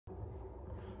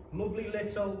Lovely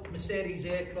little Mercedes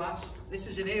A-Class. This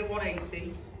is an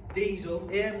A180 diesel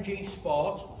AMG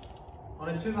Sport on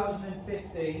a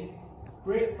 2015.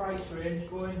 Great price range,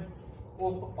 going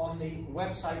up on the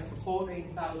website for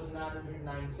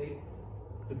 14,990.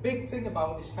 The big thing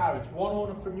about this car, it's one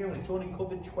owner from new and it's only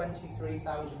covered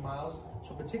 23,000 miles,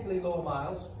 so particularly low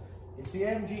miles. It's the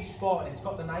AMG Sport and it's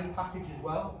got the night package as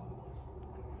well.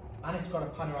 And it's got a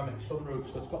panoramic sunroof,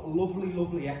 so it's got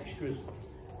lovely extras.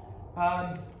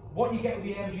 What you get with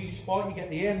the AMG Sport, you get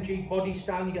the AMG body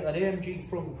style, you get that AMG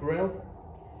front grille.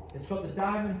 It's got the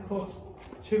diamond cut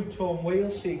two-tone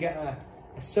wheels, so you get a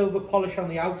silver polish on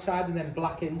the outside and then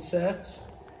black inserts.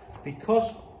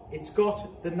 Because it's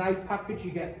got the night package,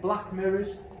 you get black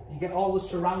mirrors, you get all the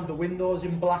surround, the windows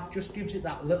in black, just gives it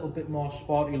that little bit more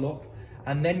sporty look.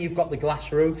 And then you've got the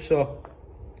glass roof, so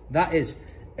that is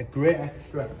a great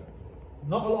extra.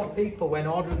 Not a lot of people, when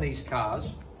ordering these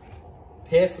cars,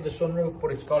 pay for the sunroof, but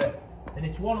it's got it. And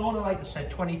it's one owner, like I said,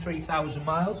 23,000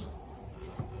 miles.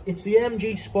 It's the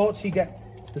AMG Sport, so you get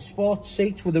the sports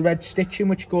seats with the red stitching,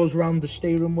 which goes around the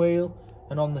steering wheel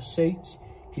and on the seats.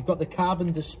 You've got the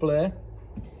carbon display.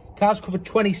 Car's covered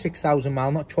 26,000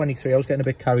 miles, not 23. I was getting a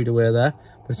bit carried away there,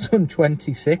 but it's done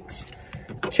 26.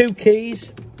 2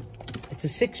 keys. It's a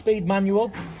 6-speed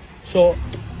manual, so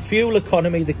fuel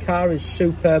economy, the car is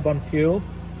superb on fuel.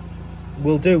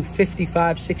 Will do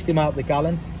 55, 60 miles per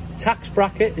gallon. Tax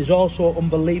bracket is also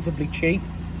unbelievably cheap.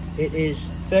 It is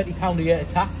 £30 a year to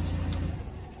tax.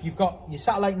 You've got your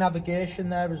satellite navigation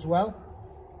there as well.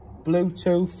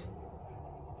 Bluetooth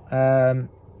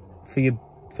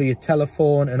for your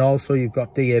telephone, and also you've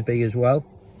got DAB as well.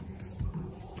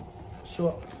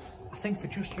 So I think for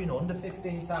just, you know, under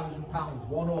 £15,000,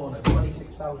 one owner,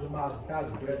 26,000 miles of car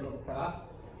is a great little car.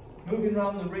 Moving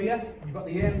around the rear, you've got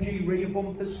the AMG rear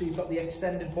bumpers, so you've got the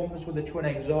extended bumpers with the twin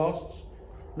exhausts,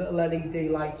 little LED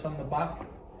lights on the back.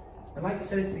 And like I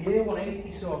said, it's the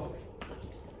A180, so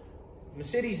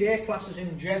Mercedes A-classes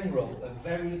in general are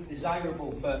very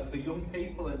desirable for young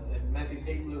people and maybe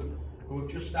people who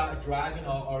have just started driving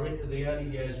or into the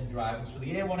early years in driving. So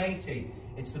the A180,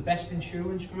 it's the best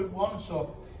insurance group one,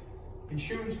 so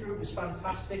insurance group is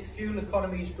fantastic, fuel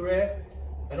economy is great,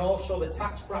 and also the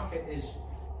tax bracket is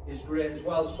great as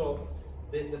well. So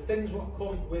the things what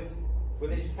come with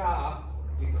this car,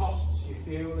 your costs, your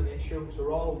fuel and insurance are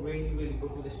all really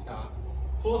good with this car.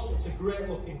 Plus it's a great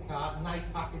looking car, night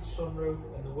package, sunroof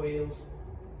and the wheels,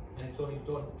 and it's only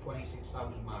done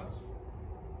 26,000 miles.